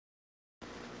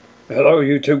Hello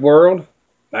YouTube world,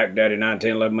 Mack Daddy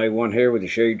 1911A1 here with the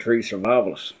Shade Tree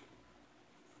Survivalist.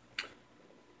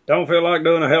 Don't feel like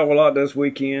doing a hell of a lot this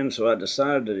weekend, so I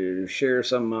decided to share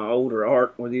some of my older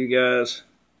art with you guys.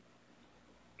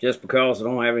 Just because I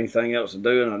don't have anything else to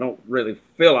do and I don't really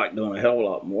feel like doing a hell of a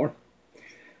lot more.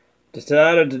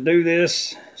 Decided to do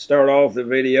this, start off the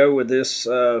video with this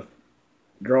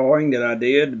drawing that I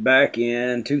did back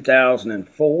in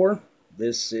 2004.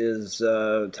 This is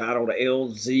titled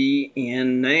LZ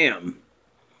in Nam.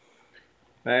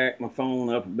 Back my phone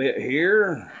up a bit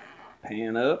here,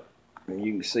 pan up, and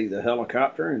you can see the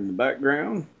helicopter in the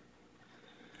background.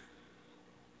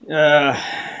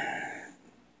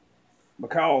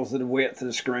 Because of the width of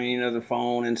the screen of the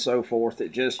phone and so forth,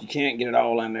 you can't get it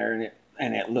all in there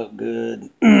and it looked good.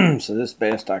 So this is the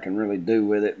best I can really do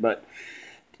with it. But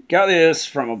got this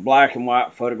from a black and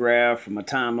white photograph from a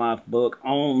Time Life book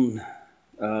on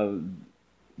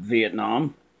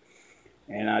Vietnam,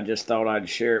 and I just thought I'd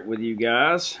share it with you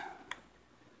guys.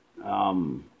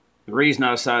 The reason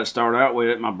I decided to start out with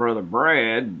it, my brother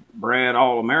Brad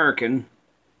All-American,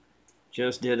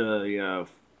 just did a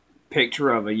picture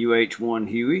of a UH-1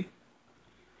 Huey,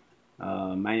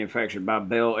 manufactured by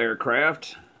Bell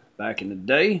Aircraft back in the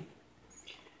day.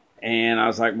 And I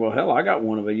was like, well, hell, I got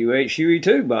one of a UH Huey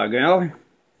too, by golly.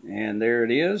 And there it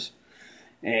is.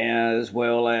 As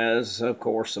well as, of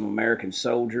course, some American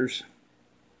soldiers.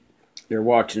 They're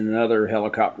watching another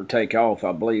helicopter take off,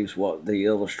 I believe is what the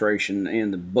illustration in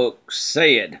the book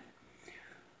said.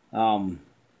 But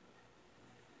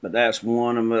that's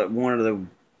one of the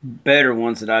better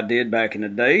ones that I did back in the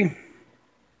day.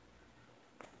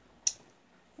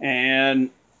 And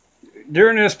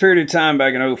during this period of time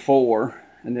back in 04,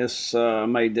 and this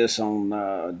made this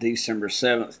on December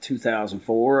 7th,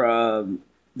 2004,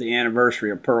 the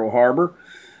anniversary of Pearl Harbor.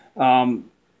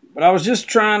 But I was just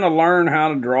trying to learn how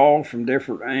to draw from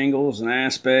different angles and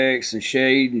aspects and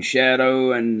shade and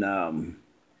shadow. And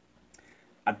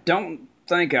I don't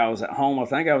think I was at home. I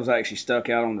think I was actually stuck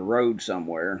out on the road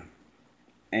somewhere.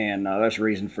 And that's the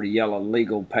reason for the yellow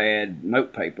legal pad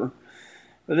note paper.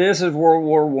 But this is World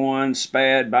War I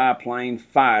SPAD biplane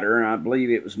fighter. And I believe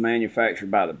it was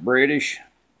manufactured by the British.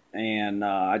 And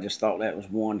I just thought that was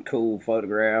one cool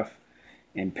photograph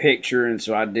and picture, and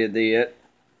so I did it.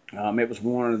 It was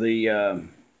one of the,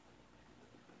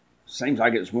 seems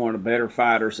like it was one of the better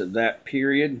fighters of that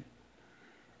period.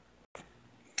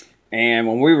 And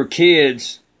when we were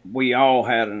kids, we all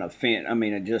had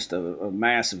just a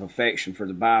massive affection for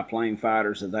the biplane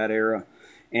fighters of that era,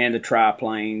 and the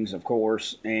triplanes, of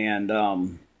course. And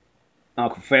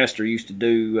Uncle Fester used to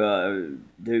do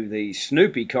the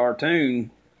Snoopy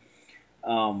cartoon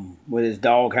with his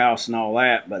doghouse and all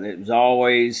that, but it was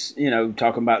always,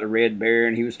 talking about the Red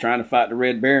Baron. He was trying to fight the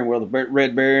Red Baron. Well, the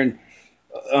Red Baron,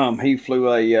 he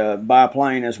flew a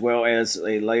biplane as well as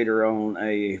later on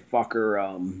a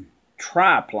Fokker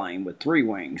triplane with 3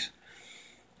 wings.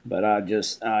 But I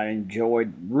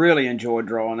really enjoyed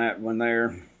drawing that one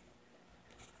there.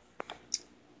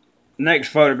 Next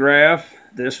photograph,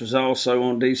 this was also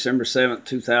on December 7th,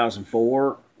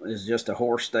 2004. Is just a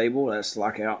horse stable. That's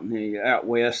like out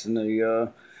west in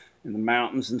the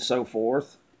mountains and so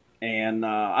forth. And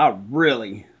I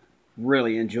really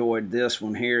enjoyed this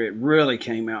one here. It really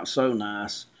came out so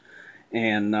nice,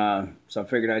 and so I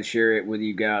figured I'd share it with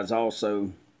you guys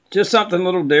also. Just something a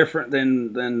little different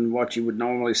than what you would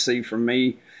normally see from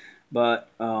me. But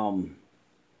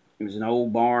it was an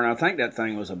old barn. I think that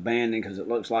thing was abandoned because it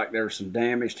looks like there was some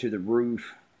damage to the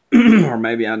roof. Or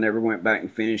maybe I never went back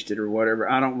and finished it or whatever.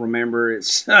 I don't remember.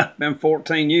 It's been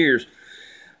 14 years.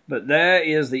 But that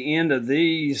is the end of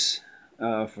these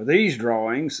for these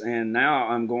drawings. And now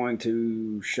I'm going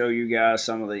to show you guys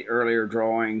some of the earlier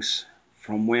drawings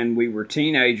from when we were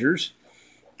teenagers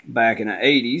back in the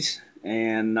 80s.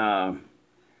 And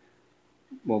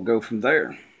we'll go from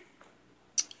there.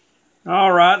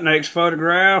 All right, next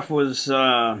photograph was,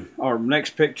 or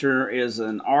next picture is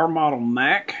an R model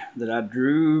Mack that I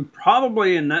drew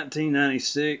probably in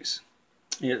 1996.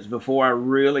 It's before I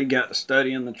really got to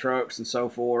studying the trucks and so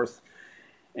forth.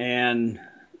 And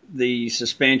the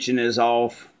suspension is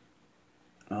off.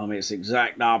 It's the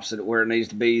exact opposite of where it needs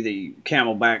to be. The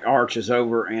camelback arch is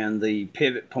over and the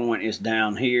pivot point is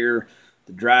down here.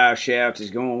 The drive shaft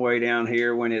is going way down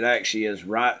here when it actually is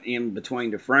right in between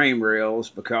the frame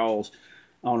rails, because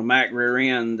on the Mack rear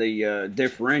end, the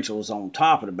differential is on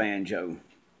top of the banjo.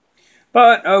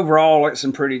 But overall, it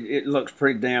looks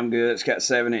pretty damn good. It's got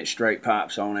 7-inch straight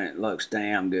pipes on it. It looks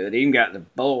damn good. Even got the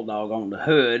Bulldog on the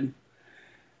hood.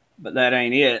 But that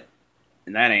ain't it,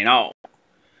 and that ain't all.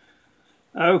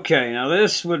 Okay, now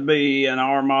this would be an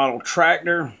R model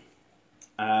tractor.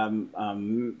 I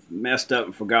messed up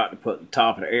and forgot to put the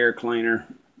top of the air cleaner,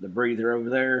 the breather over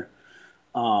there.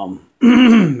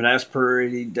 That's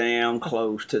pretty damn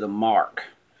close to the mark.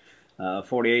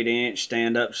 48-inch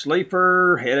stand-up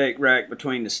sleeper, headache rack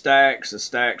between the stacks. The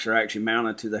stacks are actually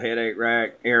mounted to the headache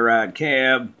rack, air ride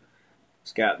cab.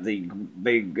 It's got the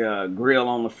big grill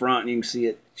on the front. You can see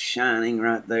it shining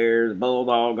right there. The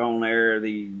Bulldog on there.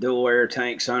 The dual air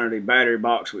tanks under the battery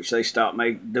box, which they stopped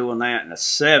doing that in the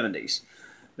 70s.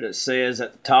 But it says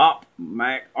at the top,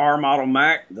 Mack, R model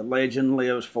Mack, the legend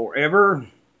lives forever.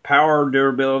 Power,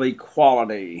 durability,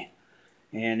 quality.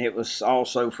 And it was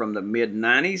also from the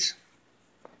mid-90s.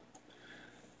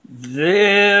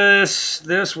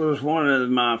 This was one of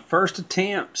my first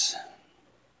attempts.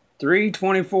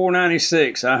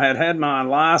 3/24/96. I had my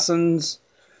license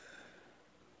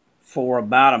for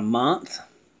about a month,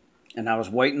 and I was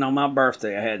waiting on my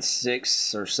birthday. I had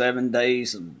 6 or 7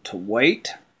 days to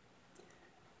wait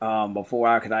before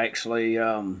I could actually,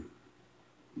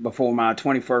 before my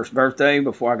 21st birthday,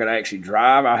 before I could actually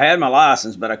drive. I had my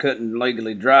license, but I couldn't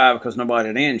legally drive because nobody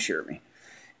had insured me.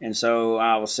 And so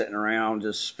I was sitting around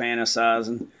just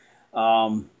fantasizing.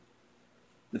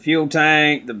 The fuel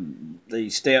tank, the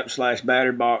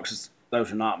step/battery boxes,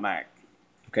 those are not Mack.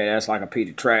 Okay, that's like a piece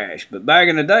of trash. But back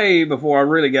in the day, before I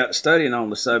really got studying on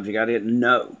the subject, I didn't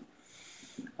know.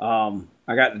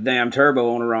 I got the damn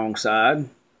turbo on the wrong side.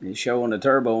 It's showing the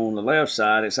turbo on the left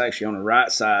side. It's actually on the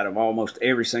right side of almost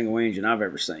every single engine I've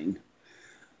ever seen.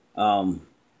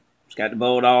 It's got the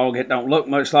Bulldog. It don't look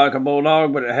much like a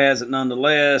Bulldog, but it has it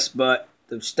nonetheless. But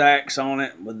the stacks on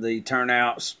it with the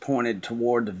turnouts pointed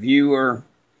toward the viewer.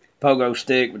 Pogo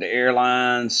stick with the air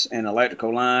lines and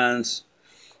electrical lines.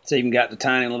 It's even got the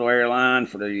tiny little air line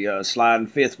for the sliding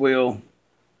fifth wheel.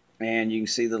 And you can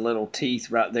see the little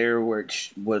teeth right there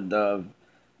which would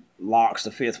locks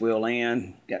the fifth wheel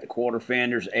in. Got the quarter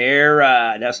fenders. Air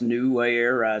ride. That's new way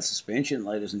air ride suspension,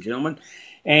 ladies and gentlemen.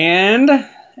 And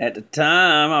at the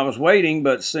time, I was waiting,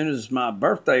 but as soon as my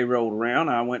birthday rolled around,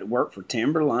 I went to work for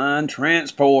Timberline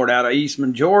Transport out of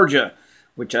Eastman, Georgia,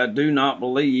 which I do not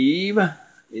believe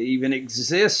even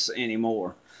exists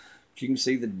anymore. But you can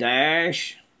see the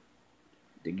dash,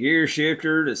 the gear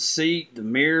shifter, the seat, the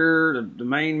mirror, the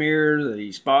main mirror,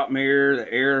 the spot mirror, the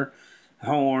air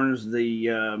horns,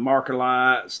 the marker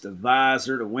lights, the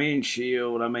visor, the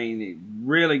windshield. I mean,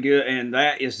 really good, and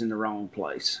that is in the wrong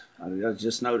place. I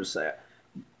just noticed that.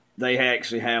 They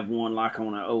actually have one like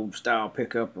on an old style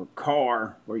pickup or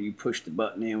car where you push the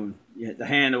button in. You hit the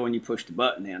handle and you push the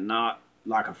button in, not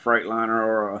like a Freightliner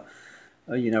or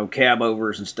a cab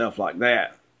overs and stuff like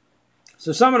that.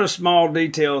 So some of the small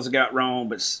details I got wrong,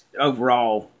 but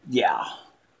overall, yeah,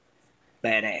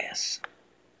 badass.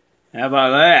 How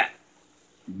about that?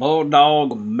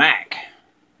 Bulldog Mack.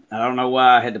 I don't know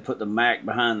why I had to put the Mack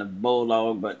behind the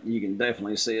Bulldog, but you can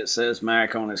definitely see it says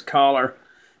Mack on his collar.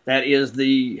 That is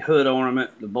the hood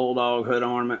ornament, the Bulldog hood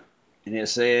ornament. And it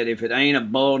said, if it ain't a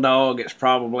Bulldog, it's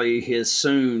probably his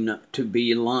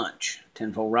soon-to-be lunch.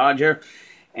 10-4 Roger.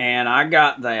 And I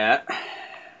got that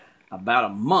about a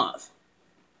month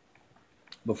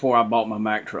before I bought my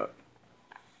Mack truck.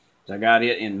 I got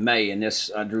it in May, and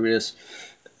I drew this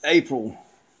April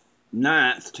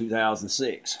 9th,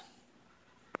 2006.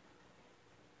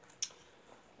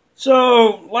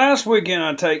 So, last weekend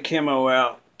I take Chemo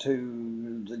out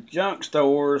to the junk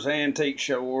stores, antique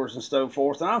stores, and so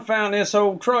forth, and I found this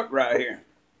old truck right here.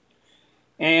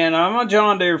 And I'm a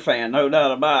John Deere fan, no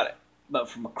doubt about it. But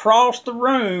from across the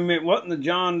room, it wasn't the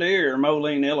John Deere,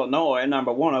 Moline, Illinois,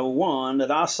 number 101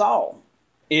 that I saw.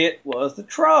 It was the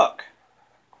truck.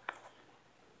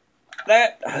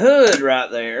 That hood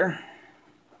right there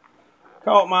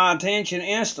caught my attention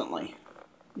instantly.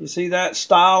 You see that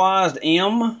stylized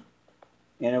M?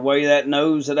 And the way that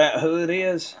nose of that hood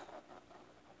is.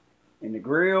 And the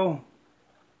grill.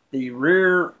 The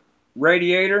rear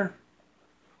radiator.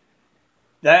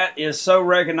 That is so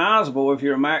recognizable if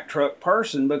you're a Mack truck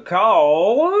person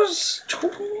because...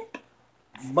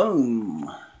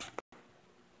 boom.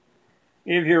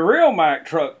 If you're a real Mack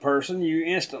truck person, you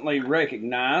instantly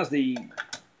recognize the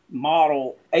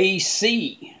model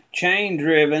AC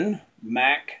chain-driven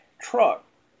Mack truck.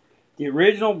 The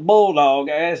original Bulldog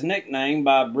as nicknamed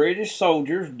by British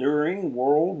soldiers during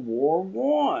World War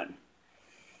I.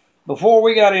 Before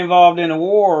we got involved in the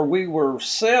war, we were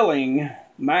selling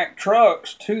Mack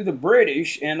trucks to the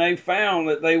British, and they found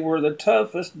that they were the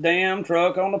toughest damn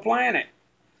truck on the planet.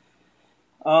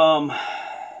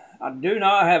 I do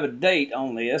not have a date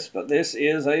on this, but this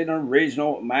is an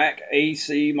original Mack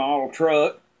AC model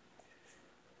truck.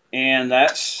 And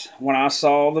that's when I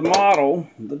saw the model,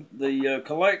 the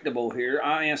collectible here,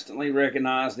 I instantly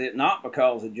recognized it, not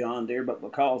because of John Deere, but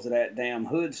because of that damn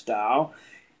hood style.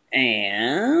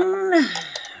 And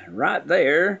right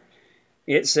there,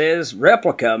 it says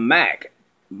replica Mack,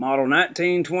 model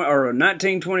 1920 or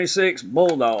 1926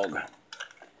 Bulldog.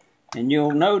 And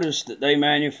you'll notice that they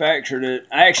manufactured it,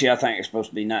 actually I think it's supposed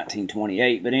to be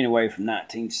 1928, but anyway, from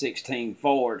 1916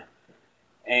 forward.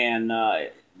 And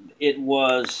it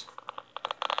was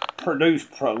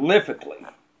produced prolifically.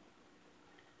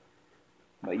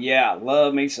 But yeah,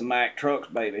 love me some Mack trucks,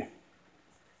 baby.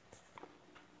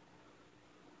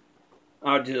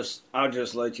 I'll just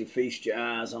let you feast your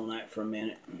eyes on that for a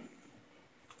minute.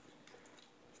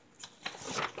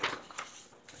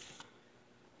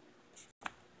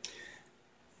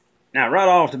 Now, right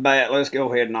off the bat, let's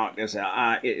go ahead and knock this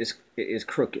out. It is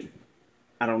crooked.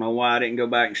 I don't know why I didn't go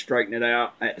back and straighten it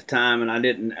out at the time, and I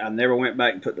never went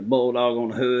back and put the Bulldog on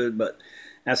the hood, but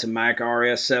that's a Mack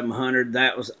RS 700.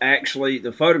 That was actually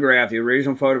the photograph, the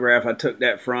original photograph I took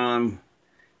that from,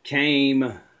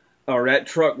 that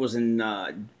truck was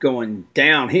going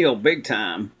downhill big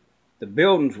time. The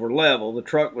buildings were level, the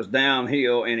truck was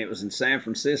downhill, and it was in San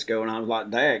Francisco, and I was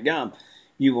like, daggum.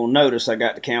 You will notice I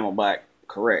got the camelback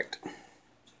correct.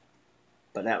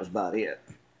 But that was about it.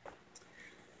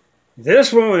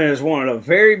 This one is one of the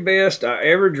very best I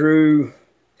ever drew,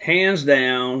 hands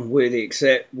down, with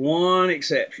one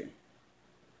exception.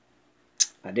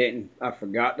 I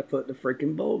forgot to put the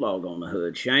freaking Bulldog on the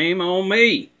hood. Shame on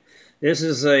me. This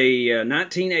is a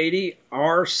 1980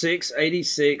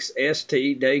 R686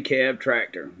 ST day cab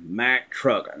tractor, Mack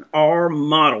truck, an R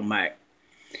model Mack.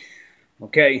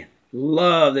 Okay,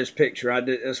 love this picture. I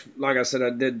did this, like I said,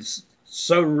 I did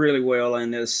so really well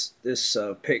in this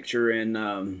picture,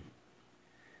 and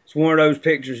it's one of those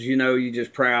pictures, you know, you're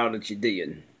just proud that you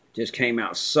did. Just came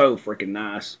out so freaking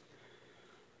nice.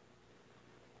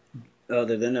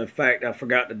 Other than the fact I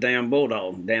forgot the damn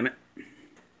Bulldog, damn it.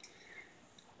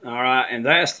 Alright, and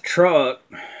that's the truck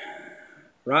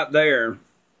right there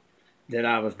that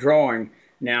I was drawing.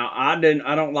 Now, I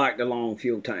don't like the long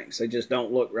fuel tanks. They just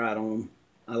don't look right on them.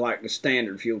 I like the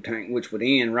standard fuel tank, which would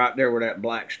end right there where that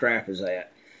black strap is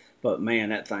at. But man,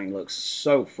 that thing looks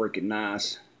so freaking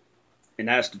nice. And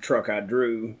that's the truck I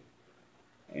drew.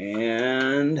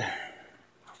 And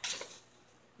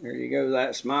there you go.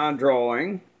 That's my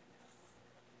drawing.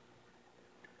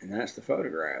 And that's the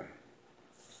photograph.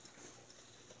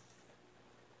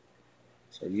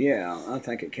 So yeah, I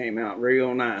think it came out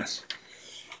real nice.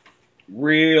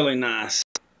 Really nice.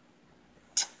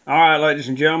 Alright, ladies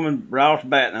and gentlemen, right off the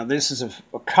bat, now this is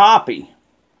a copy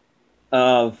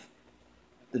of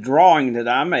the drawing that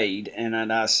I made and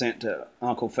that I sent to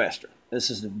Uncle Fester. This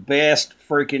is the best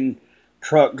freaking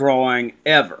truck drawing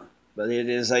ever. But it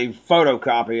is a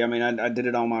photocopy. I mean, I did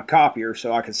it on my copier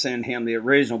so I could send him the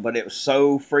original, but it was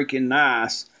so freaking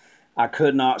nice, I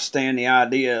could not stand the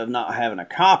idea of not having a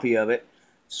copy of it.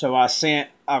 So I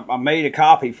made a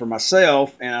copy for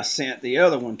myself, and I sent the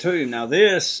other one too. Now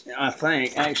this, I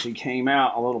think, actually came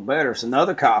out a little better. It's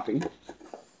another copy.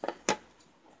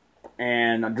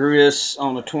 And I drew this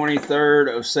on the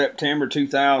 23rd of September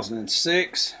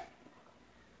 2006.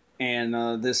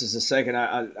 And this is the second.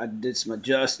 I did some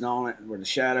adjusting on it where the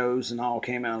shadows and all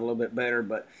came out a little bit better.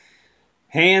 But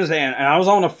hands down, and I was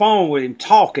on the phone with him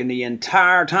talking the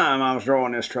entire time I was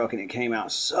drawing this truck, and it came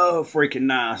out so freaking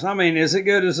nice. I mean, is it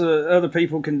good as other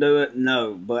people can do it?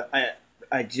 No, but I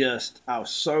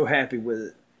was so happy with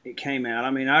it. It came out.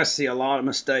 I mean, I see a lot of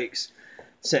mistakes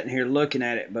sitting here looking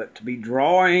at it, but to be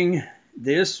drawing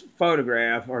this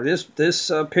photograph or this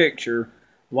picture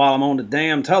while I'm on the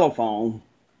damn telephone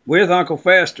with Uncle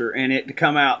Fester and it to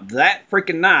come out that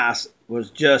freaking nice was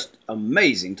just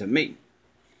amazing to me.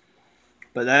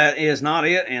 But that is not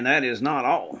it, and that is not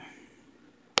all.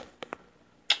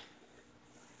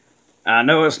 I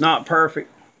know it's not perfect,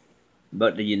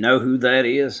 but do you know who that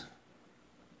is?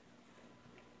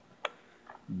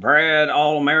 Brad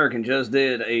All-American just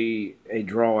did a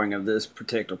drawing of this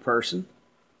particular person.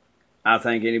 I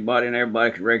think anybody and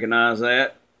everybody could recognize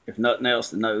that. If nothing else,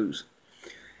 the nose.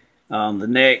 The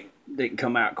neck didn't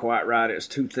come out quite right. It was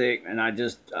too thick, and I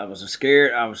was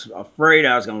scared. I was afraid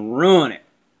I was going to ruin it.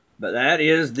 But that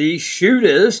is the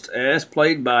Shootist, as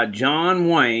played by John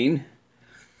Wayne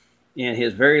in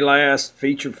his very last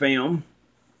feature film.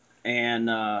 And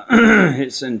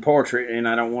it's in portrait, and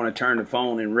I don't want to turn the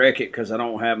phone and wreck it because I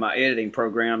don't have my editing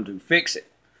program to fix it.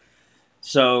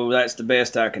 So that's the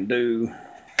best I can do.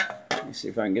 Let me see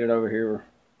if I can get it over here.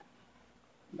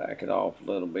 Back it off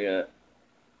a little bit.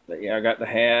 But yeah, I got the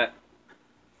hat.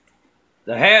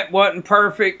 The hat wasn't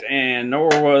perfect, and nor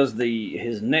was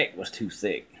his neck was too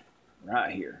thick.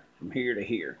 Right here, from here to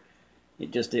here.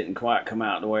 It just didn't quite come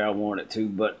out the way I wanted it to,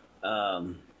 but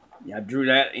I drew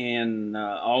that in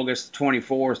August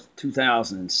 24th,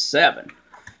 2007,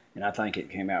 and I think it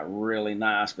came out really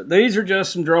nice. But these are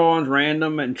just some drawings,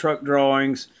 random and truck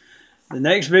drawings. The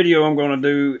next video I'm going to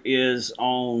do is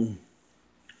on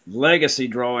legacy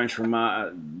drawings from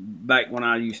back when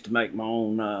I used to make my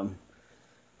own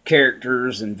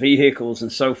characters and vehicles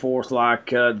and so forth, like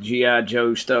G.I.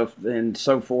 Joe stuff and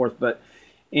so forth. But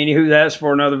anywho, that's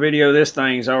for another video. This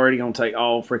thing's already going to take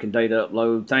all freaking day to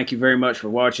upload. Thank you very much for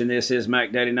watching. This is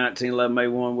Mac Daddy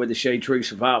 1911A1 with the Shade Tree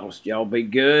Survivalist. Y'all be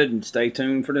good and stay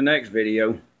tuned for the next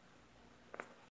video.